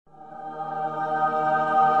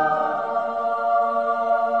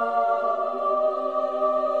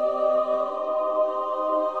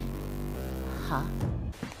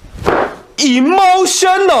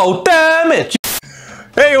Emotional damage.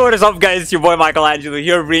 Hey, what is up guys, it's your boy Michelangelo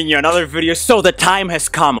here bringing you another video. So the time has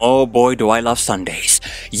come. Oh boy, do I love Sundays.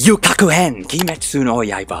 Yukakuhen Kimetsu no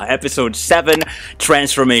Yaiba, episode 7,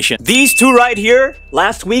 Transformation. These two right here,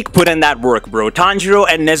 last week put in that work, bro. Tanjiro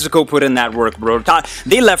and Nezuko put in that work, bro.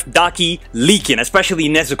 They left Daki leaking, especially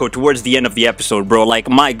Nezuko towards the end of the episode, bro. Like,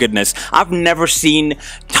 my goodness. I've never seen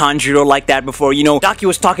Tanjiro like that before. You know, Daki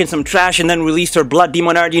was talking some trash and then released her blood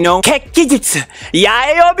demon art, you know. Kekkijutsu,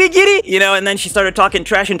 yaiobi, you know, and then she started talking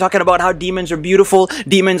trash and talking about how demons are beautiful,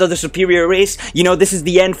 demons are the superior race. You know, this is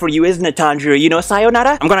the end for you, isn't it, Tanjiro? You know,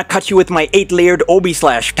 sayonara? I'm gonna cut you with my 8-layered obi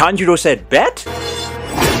slash. Tanjiro said, bet?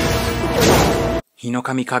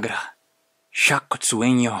 Hinokami Kagura,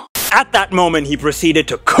 shakkotsuenyo. At that moment, he proceeded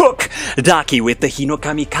to cook Daki with the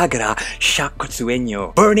Hinokami Kagura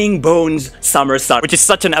Shakkotsuenyo, burning bones summer sun, which is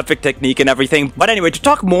such an epic technique and everything. But anyway, to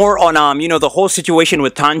talk more on, you know, the whole situation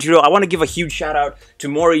with Tanjiro, I want to give a huge shout out to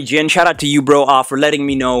Mori Jin. Shout out to you, bro, for letting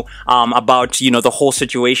me know, about, you know, the whole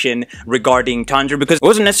situation regarding Tanjiro, because it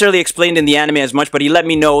wasn't necessarily explained in the anime as much, but he let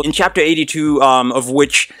me know in chapter 82, of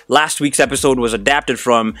which last week's episode was adapted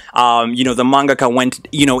from, you know, the mangaka went,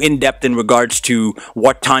 you know, in depth in regards to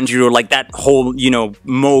what Tanjiro, like that whole, you know,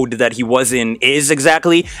 mode that he was in is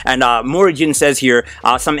exactly. And Morijin says here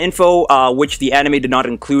some info which the anime did not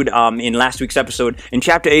include in last week's episode. In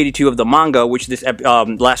chapter 82 of the manga, which this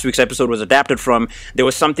last week's episode was adapted from, there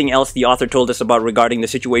was something else the author told us about regarding the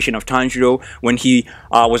situation of Tanjiro when he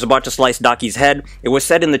was about to slice Daki's head. It was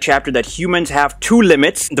said in the chapter that humans have 2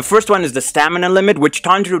 limits. The first one is the stamina limit, which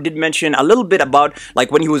Tanjiro did mention a little bit about,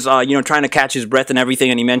 like when he was you know, trying to catch his breath and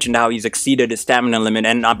everything, and he mentioned how he's exceeded his stamina limit.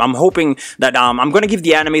 And I'm hoping that I'm going to give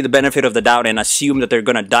the anime the benefit of the doubt and assume that they're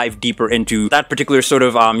going to dive deeper into that particular sort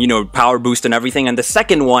of, you know, power boost and everything. And the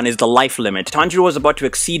second one is the life limit. Tanjiro was about to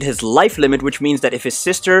exceed his life limit, which means that if his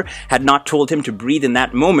sister had not told him to breathe in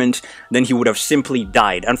that moment, then he would have simply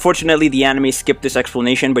died. Unfortunately, the anime skipped this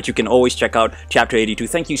explanation, but you can always check out chapter 82.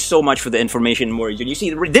 Thank you so much for the information, Morijin. You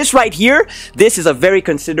see, this right here, this is a very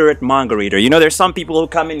considerate manga reader. You know, there's some people who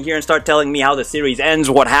come in here and start telling me how the series ends,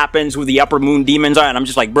 what happens, who the upper moon demons are, and I'm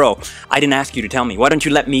just like, bro, I didn't ask you to tell me. Why don't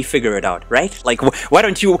you let me figure it out, right? Like, why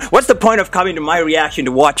don't you, what's the point of coming to my reaction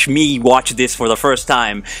to watch me watch this for the first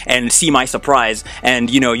time and see my surprise, and,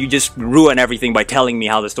 you know, you just ruin everything by telling me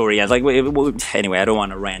how the story ends. Like, anyway, I don't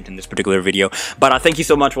want to rant in this particular video, but thank you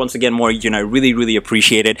so much once again, Morijin. I really, really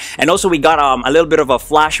appreciate it. And also, we got a little bit of a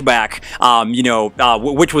flashback, you know,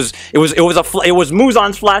 which was, it was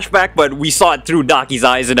Muzan's flashback, but we saw it through Daki's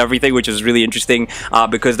eyes and everything, which is really interesting,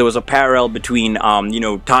 because there was a parallel between, you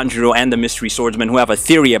know, Tanjiro and the mystery swordsman, who have a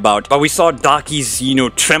theory about. But we saw Daki's, you know,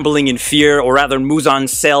 trembling in fear, or rather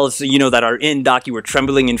Muzan's cells, you know, that are in Daki were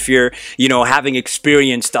trembling in fear, you know, having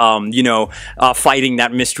experienced, you know, fighting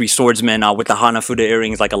that mystery swordsman with the Hanafuda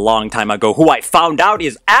earrings like a long time ago, who I found out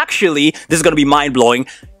is actually, this is gonna be mind-blowing,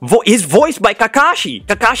 is voiced by Kakashi.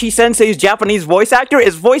 Kakashi Sensei's Japanese voice actor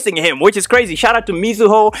is voicing him, which is crazy. Shout out to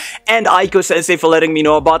Mizuho and Aiko Sensei for letting me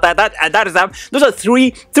know about that. Those are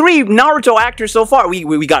three Naruto actors so far.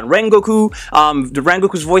 We got Rengoku, the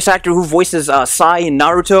Rengoku's voice actor who voices Sai in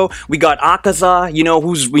Naruto. We got Akaza, you know,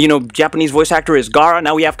 who's, you know, Japanese voice actor is Gaara.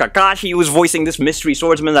 Now we have Kakashi, who's voicing this mystery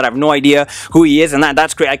swordsman that I have no idea who he is, and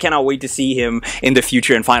that's great. I cannot wait to see him in the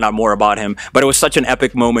future and find out more about him. But it was such an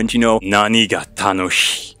epic moment, you know. Nani ga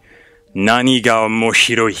tanoshii, nani ga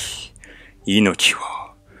omoshiroi, inochi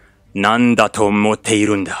wo nanda to omotte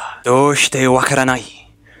iru nda, doushite wakaranai.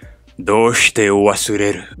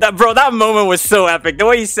 That moment was so epic. The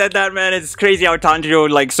way he said that, man, it's crazy how Tanjiro,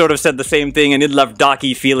 like, sort of said the same thing, and it left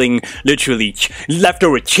Daki feeling, literally, left her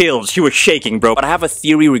with chills. She was shaking, bro. But I have a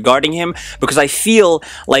theory regarding him, because I feel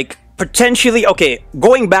like, potentially, okay,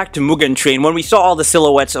 going back to Mugen Train, when we saw all the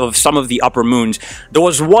silhouettes of some of the upper moons, there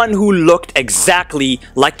was one who looked exactly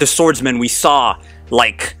like the swordsman we saw,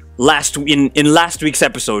 like, in last week's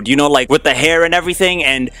episode, you know, like, with the hair and everything.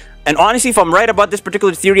 And honestly, if I'm right about this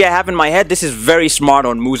particular theory I have in my head, this is very smart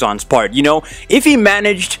on Muzan's part, you know? If he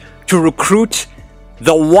managed to recruit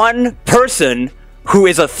the one person who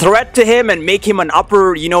is a threat to him and make him an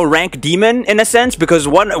upper, you know, rank demon in a sense, because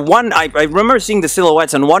I remember seeing the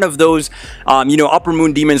silhouettes, and one of those, you know, upper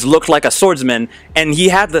moon demons looked like a swordsman, and he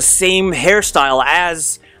had the same hairstyle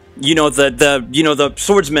as, you know, the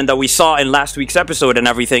swordsman that we saw in last week's episode and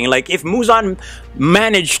everything. Like, if Muzan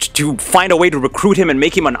managed to find a way to recruit him and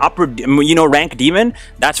make him an upper, you know, rank demon,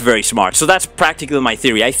 that's very smart. So that's practically my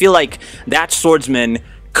theory. I feel like that swordsman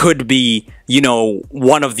could be, you know,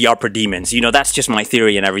 one of the upper demons. You know, that's just my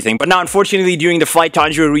theory and everything. But now, unfortunately, during the fight,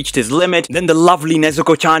 Tanjiro reached his limit. Then the lovely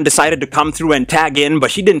Nezuko-chan decided to come through and tag in,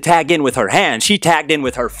 but she didn't tag in with her hand. She tagged in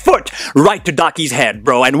with her foot right to Daki's head,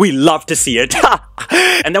 bro, and we love to see it.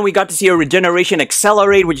 And then we got to see her regeneration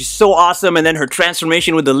accelerate, which is so awesome, and then her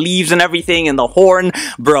transformation with the leaves and everything and the horn.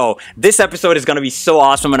 Bro, this episode is gonna be so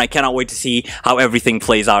awesome, and I cannot wait to see how everything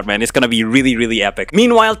plays out, man. It's gonna be really, really epic.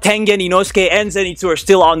 Meanwhile, Tengen, Inosuke, and Zenitsu are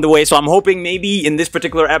still on the way, so I'm hoping maybe in this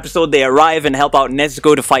particular episode they arrive and help out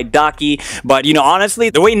Nezuko to fight Daki. But, you know, honestly,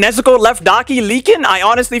 the way Nezuko left Daki leaking, I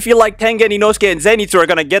honestly feel like Tengen, Inosuke, and Zenitsu are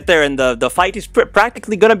gonna get there, and the fight is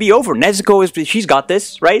practically gonna be over. Nezuko she's got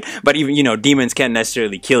this, right? But even, you know, demons can't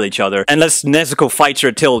necessarily kill each other unless Nezuko fights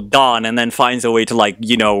her till dawn and then finds a way to, like,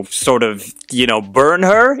 you know, sort of, you know, burn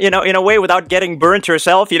her, you know, in a way without getting burnt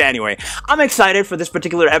herself. You know, anyway, I'm excited for this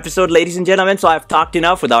particular episode, ladies and gentlemen, so I've talked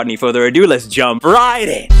enough. Without any further ado, let's jump right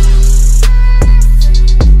in.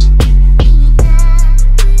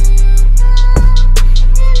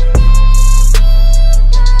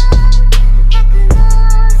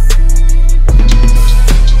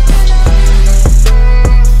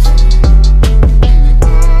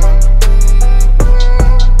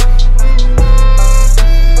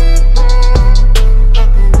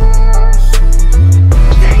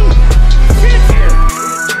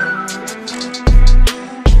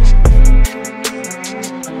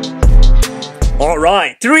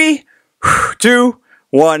 Alright, 3, 2,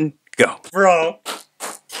 1, go. Bro,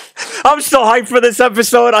 I'm so hyped for this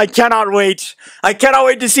episode. I cannot wait. I cannot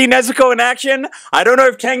wait to see Nezuko in action. I don't know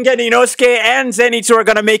if Tengen, Inosuke, and Zenitsu are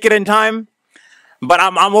gonna make it in time, but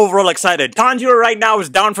I'm overall excited. Tanjiro right now is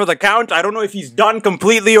down for the count. I don't know if he's done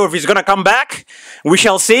completely or if he's gonna come back. We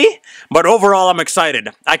shall see. But overall, I'm excited.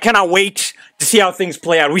 I cannot wait to see how things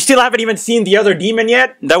play out. We still haven't even seen the other demon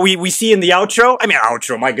yet that we see in the outro. I mean,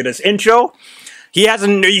 outro, my goodness, intro. He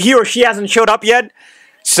or she hasn't showed up yet.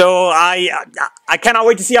 So I cannot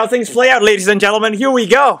wait to see how things play out, ladies and gentlemen. Here we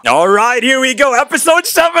go. All right, here we go. Episode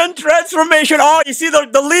 7, Transformation. Oh, you see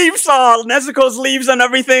the leaves, Nezuko's leaves and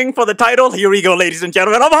everything for the title. Here we go, ladies and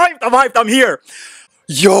gentlemen. I'm hyped, I'm here.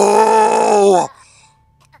 Yo!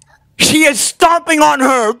 She is stomping on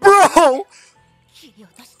her, bro!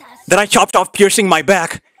 Then I chopped off piercing my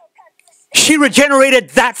back. She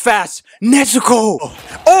regenerated that fast. Nezuko!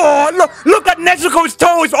 Oh, look at Nezuko's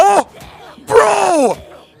toes! Oh! Bro!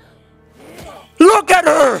 Look at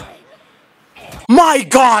her! My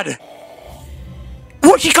God!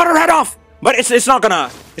 Whoa, she cut her head off! But it's not gonna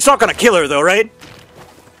kill her though, right?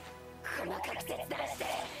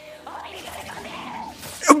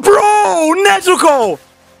 Bro! Nezuko!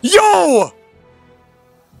 Yo!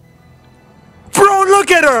 Bro,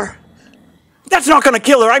 look at her! That's not gonna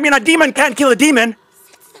kill her. I mean, a demon can't kill a demon.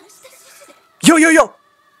 Yo!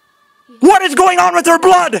 What is going on with her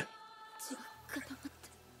blood?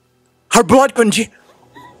 Her blood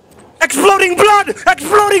exploding blood!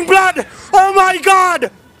 Exploding blood! Oh my God!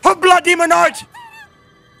 Her blood demon art!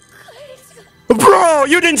 Bro,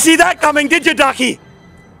 you didn't see that coming, did you, Daki?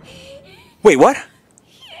 Wait, what?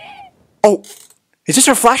 Oh, is this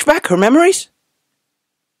her flashback? Her memories?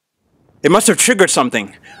 It must have triggered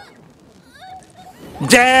something.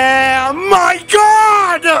 Damn, my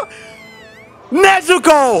God!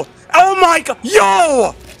 Nezuko! Oh my God!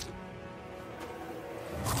 Yo!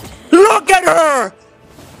 Look at her!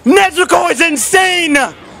 Nezuko is insane!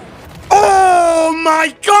 Oh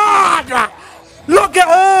my God! Look at,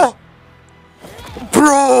 oh!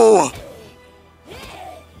 Bro!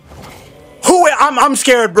 I'm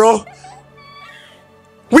scared, bro.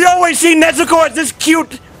 We always see Nezuko as this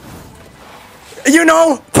cute, you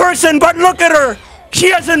know, person, but look at her!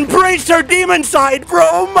 She has embraced her demon side, bro!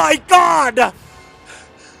 Oh my God!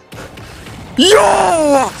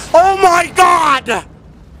 Yo! Oh my God!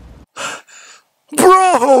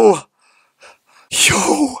 Bro!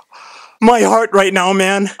 Yo! My heart right now,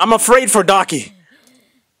 man. I'm afraid for Daki.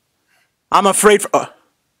 I'm afraid for...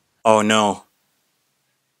 oh no.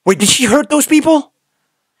 Wait, did she hurt those people?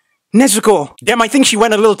 Nezuko. Damn, I think she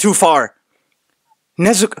went a little too far.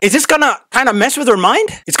 Nezuko... is this gonna kind of mess with her mind?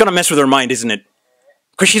 It's gonna mess with her mind, isn't it?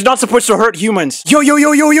 Because she's not supposed to hurt humans. Yo,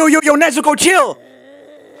 Nezuko, chill!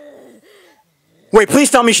 Wait,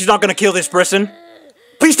 please tell me she's not gonna kill this person.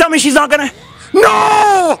 Please tell me she's not gonna...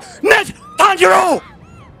 No! Tanjiro!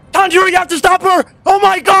 Tanjiro, you have to stop her! Oh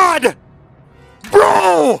my God!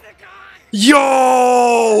 Bro!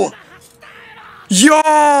 Yo!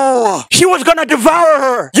 She was gonna devour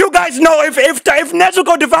her! You guys know if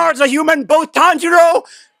Nezuko devours a human, both Tanjiro,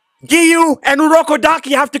 Giyu and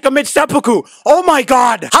Urokodaki have to commit seppuku. Oh my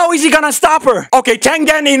god. How is he gonna stop her? Okay,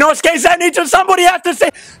 Tengen, Inosuke, Zenitsu, somebody has to say,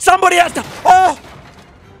 somebody has to, oh!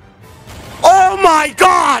 Oh my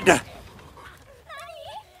god!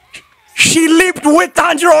 She leaped with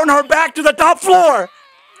Tanjiro on her back to the top floor!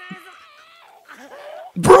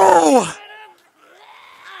 Bro!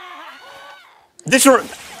 This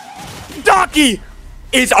Daki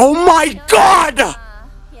is, oh my god!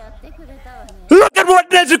 Look at what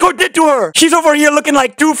Nezuko did to her! She's over here looking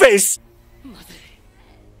like Two-Face!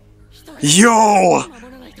 Yo!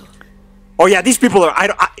 Oh yeah, these people are, I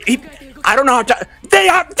don't know how to, they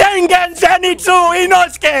have Tengen, Zenitsu,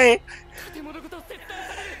 Inosuke!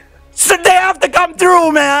 So they have to come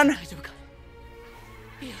through, man!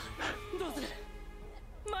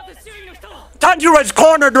 Tanjiro is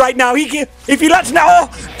cornered right now. If he lets now,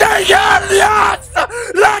 yes!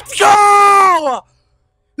 Let's go!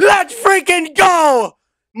 Let's freaking go!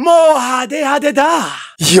 Mo hade hade da.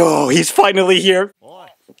 Yo, he's finally here.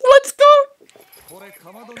 Let's go!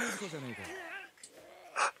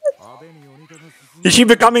 Is she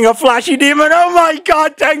becoming a flashy demon? Oh my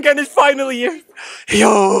god, Tengen is finally here.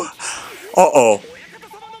 Yo. Uh-oh.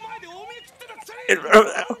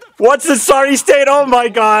 What's the sorry state? Oh my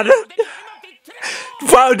god.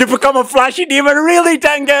 Wow, to become a flashy demon? Really,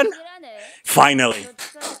 Tengen? Finally.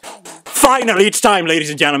 Finally, it's time, ladies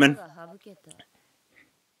and gentlemen.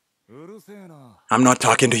 I'm not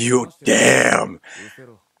talking to you. Damn.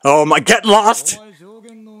 Oh my, get lost.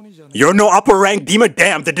 You're no upper rank demon.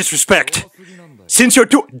 Damn, the disrespect. Since you're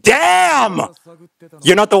too... Damn!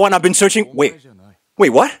 You're not the one I've been searching... Wait,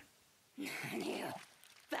 what?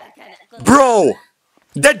 Bro!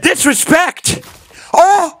 The disrespect!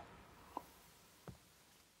 Oh!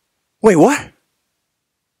 Wait, what?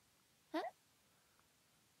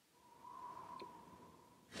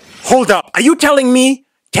 Hold up. Are you telling me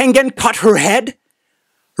Tengen cut her head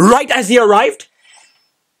right as he arrived?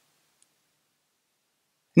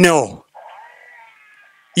 No.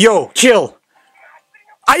 Yo, chill.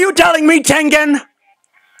 Are you telling me Tengen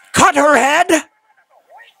cut her head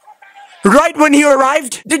right when he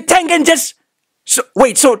arrived? Did Tengen just...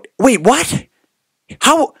 Wait, what?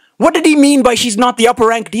 How... What did he mean by she's not the upper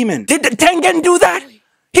rank demon? Did Tengen do that?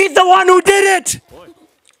 He's the one who did it!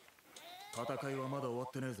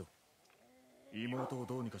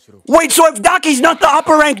 Wait, so if Daki's not the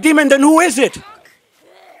upper rank demon, then who is it?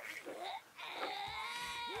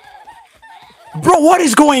 Bro, what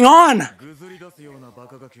is going on?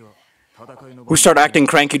 Who start acting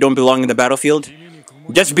cranky don't belong in the battlefield?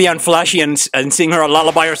 Just be unflashy and sing her a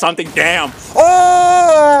lullaby or something? Damn.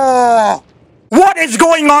 Oh! What is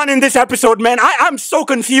going on in this episode, man? I'm so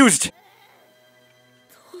confused.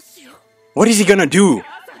 What is he gonna do?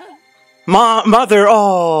 Mother,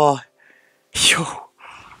 oh. Yo.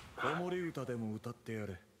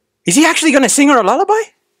 Is he actually gonna sing her a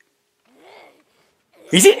lullaby?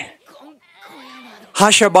 Is he?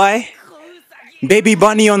 Hushaby? Baby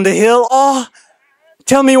bunny on the hill? Oh.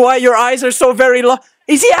 Tell me why your eyes are so very low.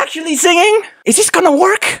 Is he actually singing? Is this gonna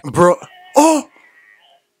work? Bro. Oh.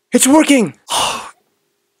 It's working! Oh,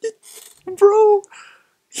 bro!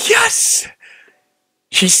 Yes!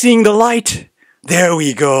 She's seeing the light! There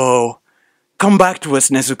we go! Come back to us,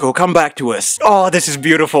 Nezuko, come back to us! Oh, this is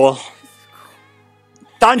beautiful!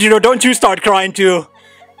 Tanjiro, don't you start crying too!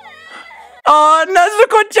 Oh,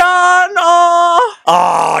 Nezuko-chan! Oh!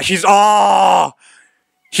 Oh, she's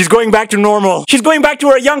going back to normal! She's going back to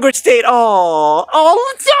her younger state! Oh!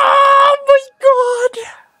 Oh my god!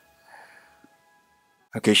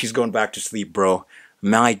 Okay, she's going back to sleep, bro.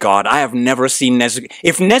 My god, I have never seen Nezuko.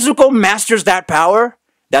 If Nezuko masters that power,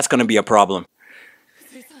 that's gonna be a problem.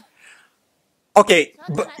 Okay,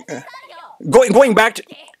 but going back to...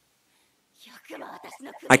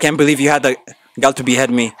 I can't believe you had the gall to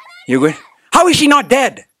behead me. You good? How is she not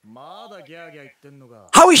dead?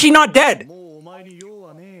 How is she not dead?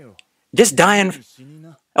 Just dying.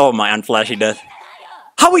 Oh, my unflashy death.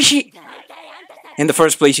 How is she... In the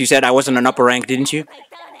first place, you said I wasn't an upper rank, didn't you?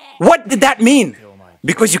 What did that mean?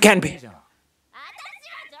 Because you can't be...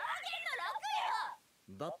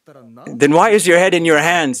 Then why is your head in your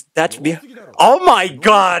hands? That's... Oh my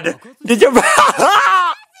god! Did you...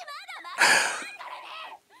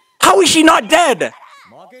 How is she not dead?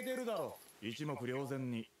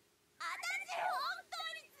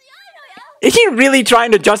 Is she really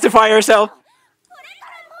trying to justify herself?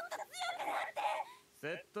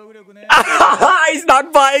 He's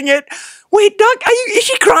not buying it. Wait, Doug, is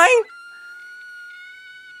she crying?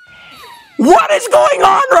 What is going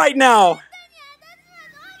on right now?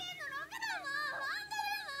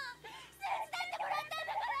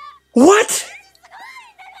 What?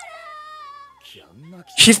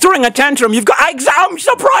 She's throwing a tantrum. I'm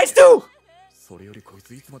surprised too.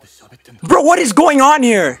 Bro, what is going on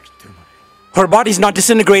here? Her body's not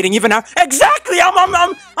disintegrating even now. Exactly.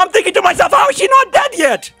 I'm thinking to myself, how is she not dead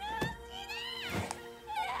yet?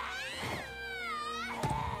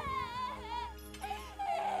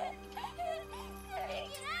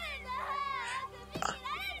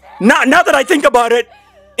 Now that I think about it,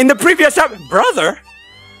 in the previous episode, brother.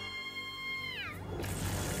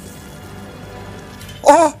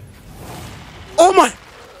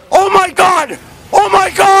 Oh my god! Oh my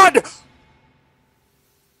god!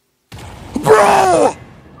 Bro!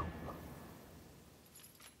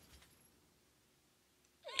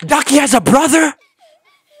 Ducky has a brother?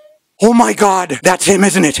 Oh my god, that's him,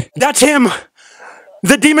 isn't it? That's him!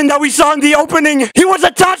 The demon that we saw in the opening! He was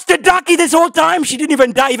attached to Ducky this whole time! She didn't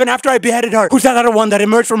even die even after I beheaded her! Who's that other one that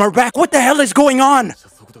emerged from her back? What the hell is going on?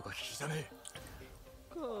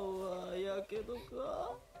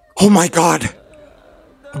 Oh my god!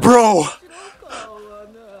 Bro!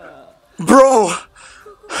 Bro!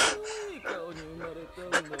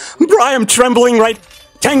 Bro, I am trembling right...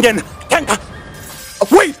 Tengen!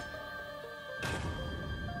 Wait!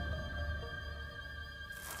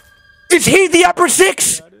 Is he the upper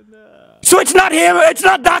six? So it's not him, it's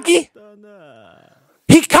not Ducky?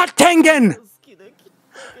 He cut Tengen!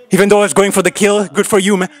 Even though I was going for the kill, good for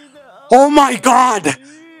you, man. Oh my god!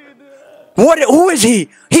 Who is he?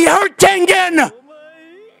 He hurt Tengen!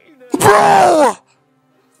 Bro!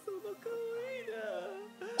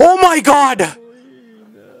 Oh my god!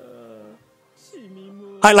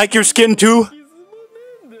 I like your skin too.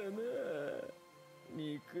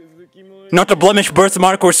 Not a blemish,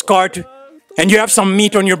 birthmark, or scar. And you have some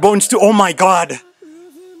meat on your bones too. Oh my god.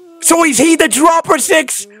 So is he the dropper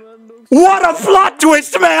six? What a plot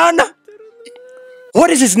twist, man! What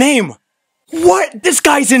is his name? What? This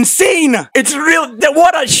guy's insane! It's real.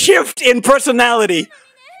 What a shift in personality.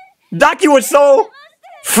 Ducky was so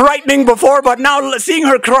frightening before, but now seeing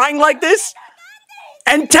her crying like this?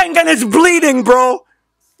 And Tengen is bleeding, bro!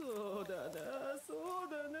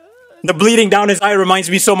 The bleeding down his eye reminds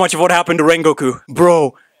me so much of what happened to Rengoku.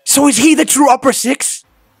 Bro, so is he the true upper six?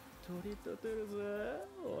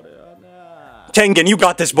 Tengen, you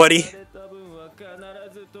got this, buddy.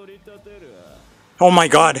 Oh my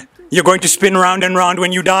god. You're going to spin round and round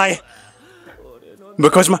when you die?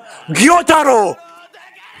 Because my... Gyotaro!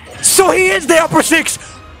 So he is the upper six!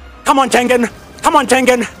 Come on, Tengen! Come on,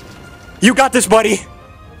 Tengen! You got this, buddy!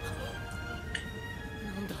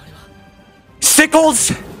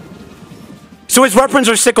 Sickles? So his weapons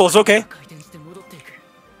are sickles, okay?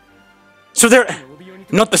 So they're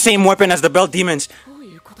not the same weapon as the belt demons.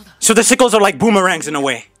 So the sickles are like boomerangs in a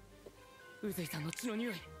way.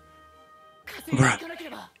 Bruh.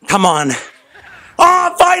 Come on.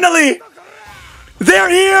 Oh, finally! They're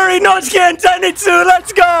here! Inosuke and Zenitsu!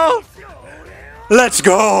 Let's go! Let's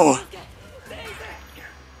go!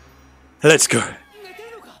 Let's go.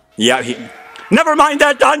 Yeah, never mind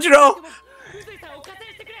that, Tanjiro!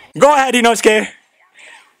 Go ahead, Inosuke!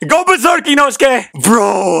 Go berserk, Inosuke!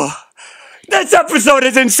 Bro! This episode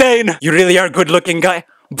is insane! You really are a good-looking guy.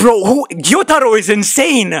 Bro, Gyotaro is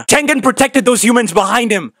insane! Tengen protected those humans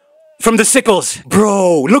behind him from the sickles.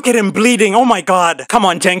 Bro, look at him bleeding. Oh my god. Come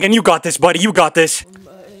on, Tengen. You got this, buddy. You got this.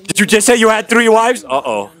 Did you just say you had 3 wives?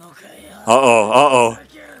 Uh-oh. Uh-oh. Uh-oh.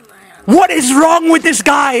 What is wrong with this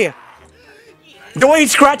guy? The way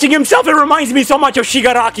he's scratching himself, it reminds me so much of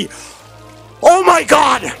Shigaraki. Oh my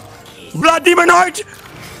god! Blood Demon Heart!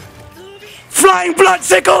 Flying blood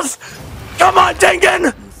sickles! Come on,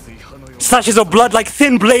 Tengen! Slashes of blood like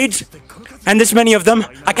thin blades. And this many of them.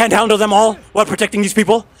 I can't handle them all while protecting these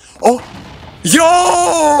people. Oh!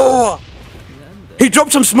 Yo! He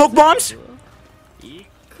dropped some smoke bombs?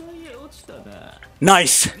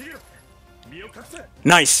 Nice.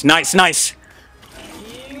 Nice, nice, nice.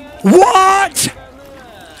 What?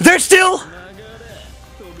 They're still...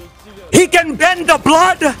 He can bend the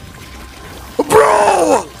blood?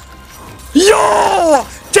 Bro! Yo!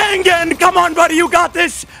 Tengen! Come on, buddy, you got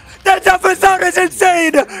this! That episode is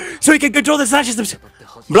insane! So he can control the slashes,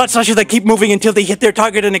 blood slashes that keep moving until they hit their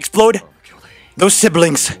target and explode. Those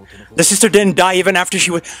siblings. The sister didn't die even after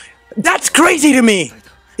she was... That's crazy to me!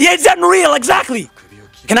 Yeah, it's unreal, exactly!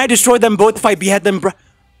 Can I destroy them both if I behead them, bro?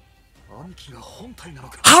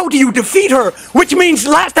 How do you defeat her? Which means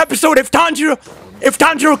last episode, if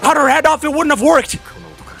Tanjiro cut her head off, it wouldn't have worked.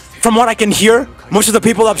 From what I can hear, most of the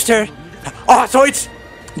people upstairs... Oh, so it's...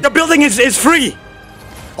 The building is free!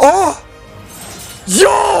 Oh!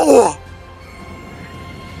 Yo!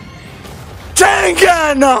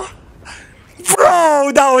 Tengen!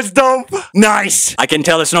 Bro, that was dope! Nice! I can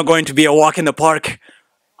tell it's not going to be a walk in the park.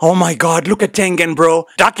 Oh my god, look at Tengen, bro.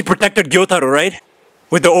 Daki protected Gyotaro, right?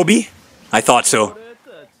 With the Obi? I thought so.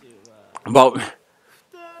 But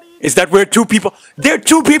is that where two people... There are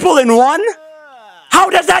two people in one? How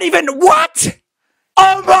does that even... What?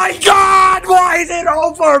 Oh my god! Why is it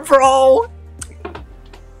over, bro?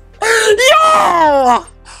 Yo!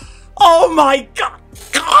 Oh my god!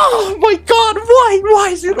 Oh my god! Why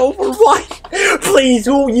is it over? Why? Please,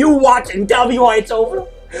 who you watch and tell me why it's over?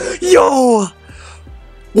 Yo!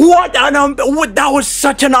 What an that was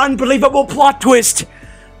such an unbelievable plot twist.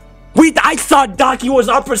 I thought Daki was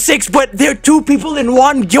upper 6, but there are two people in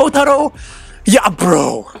one. Gyotaro. Yeah,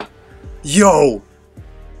 bro. Yo.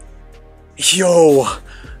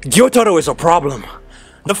 Gyotaro is a problem.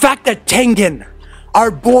 The fact that Tengen, our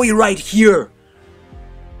boy right here,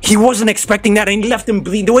 he wasn't expecting that and he left him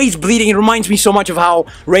bleed. The way he's bleeding, it reminds me so much of how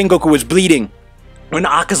Rengoku was bleeding when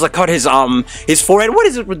Akaza cut his forehead. What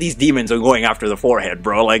is it with these demons are going after the forehead,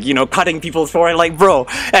 bro? Like, you know, cutting people's forehead, like, bro.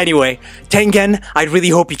 Anyway, Tengen, I really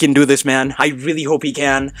hope he can do this, man. I really hope he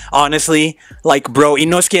can, honestly. Like, bro,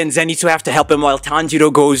 Inosuke and Zenitsu have to help him while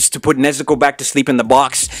Tanjiro goes to put Nezuko back to sleep in the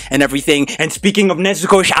box and everything. And speaking of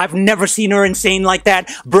Nezuko, I've never seen her insane like that.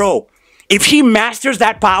 Bro, if she masters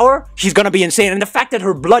that power, she's gonna be insane. And the fact that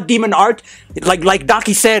her blood demon art, like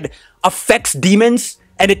Daki said, affects demons,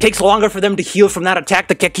 and it takes longer for them to heal from that attack,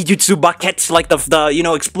 the Kekijutsu Buckets, like the you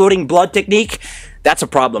know, exploding blood technique, that's a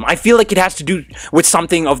problem. I feel like it has to do with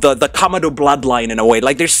something of the Kamado bloodline in a way.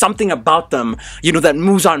 Like, there's something about them, you know, that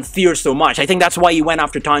moves on fear so much. I think that's why he went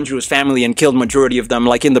after Tanjiro's family and killed majority of them,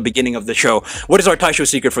 like in the beginning of the show. What is our Taisho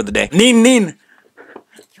secret for the day? Nin!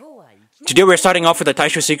 Today we're starting off with a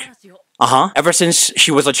Taisho secret. Ever since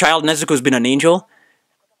she was a child, Nezuko's been an angel.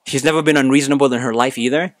 She's never been unreasonable in her life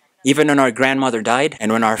either. Even when our grandmother died,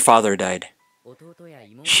 and when our father died.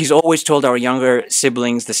 She's always told our younger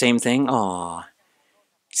siblings the same thing. Aww.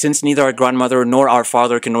 Since neither our grandmother nor our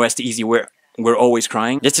father can rest easy, we're always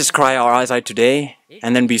crying. Let's just cry our eyes out today,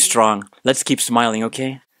 and then be strong. Let's keep smiling,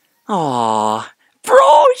 okay? Aww.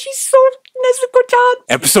 Bro, she's so Nezuko-chan.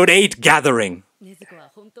 Episode 8, Gathering.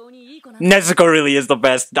 Nezuko really is the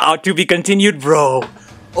best. Now to be continued, bro.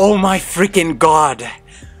 Oh my freaking god.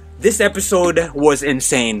 This episode was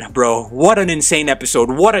insane, bro. What an insane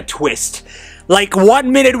episode. What a twist. Like,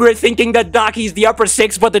 1 minute we're thinking that Daki's the upper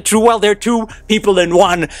 6, but they're two people in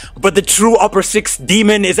one. But the true upper 6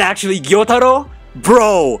 demon is actually Gyotaro?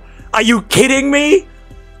 Bro, are you kidding me?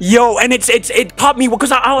 Yo, and it caught me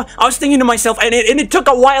because I was thinking to myself, and it took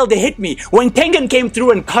a while to hit me. When Tengen came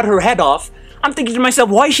through and cut her head off, I'm thinking to myself,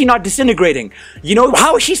 why is she not disintegrating? You know,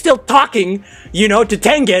 how is she still talking, you know, to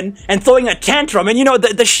Tengen and throwing a tantrum? And, you know,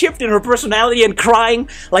 the shift in her personality and crying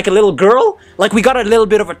like a little girl. Like, we got a little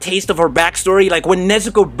bit of a taste of her backstory. Like, when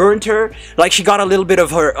Nezuko burnt her, like, she got a little bit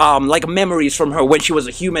of her, like, memories from her when she was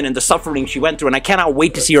a human and the suffering she went through. And I cannot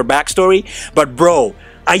wait to see her backstory. But, bro,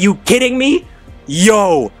 are you kidding me?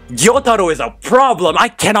 Yo, Gyotaro is a problem. I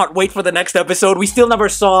cannot wait for the next episode. We still never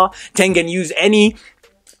saw Tengen use any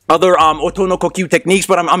other Otono Kokyu techniques,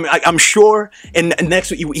 but I'm sure in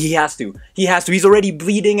next week he has to. He's already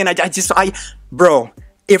bleeding, and bro,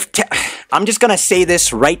 I'm just gonna say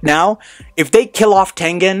this right now. If they kill off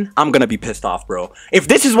Tengen, I'm gonna be pissed off, bro. If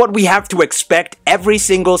this is what we have to expect every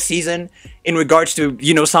single season in regards to,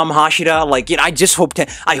 you know, some Hashira, like, you know, I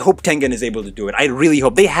hope Tengen is able to do it. I really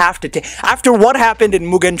hope. They have to take, after what happened in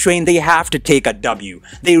Mugen Train, they have to take a W.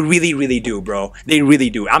 They really, really do, bro. They really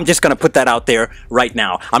do. I'm just gonna put that out there right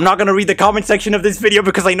now. I'm not gonna read the comment section of this video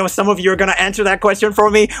because I know some of you are gonna answer that question for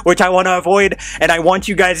me, which I want to avoid, and I want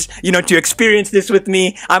you guys, you know, to experience this with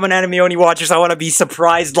me. I'm an anime only watcher, so I want to be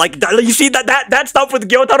surprised. Like, you see that stuff with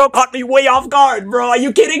Gyotaro caught me way off guard, bro. Are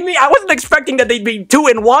you kidding me? I wasn't expecting that they'd be 2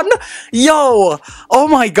 in 1. Yo, oh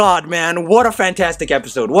my god, man. What a fantastic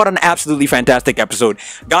episode. What an absolutely fantastic episode.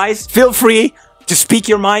 Guys, feel free to speak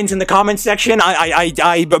your minds in the comment section.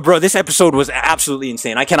 Bro, this episode was absolutely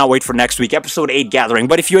insane. I cannot wait for next week, episode 8, Gathering.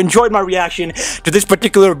 But if you enjoyed my reaction to this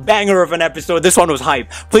particular banger of an episode, this one was hype,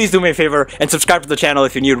 please do me a favor and subscribe to the channel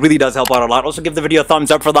if you're new. It really does help out a lot. Also, give the video a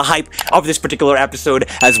thumbs up for the hype of this particular episode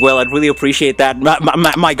as well. I'd really appreciate that.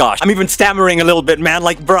 My gosh, I'm even stammering a little bit, man.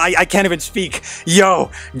 Like, bro, I can't even speak. Yo,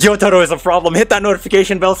 Gyotaro is a problem. Hit that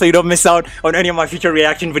notification bell so you don't miss out on any of my future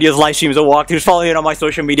reaction videos, live streams, or walkthroughs. Follow me on my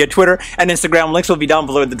social media, Twitter and Instagram. Links will be down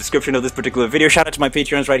below in the description of this particular video. Shout out to my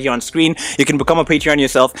Patreons right here on screen. You can become a Patreon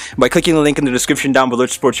yourself by clicking the link in the description down below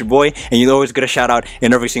to support your boy, and you'll always get a shout out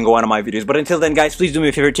in every single one of my videos. But until then, guys, please do me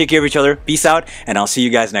a favor, take care of each other, peace out, and I'll see you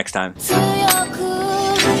guys next time.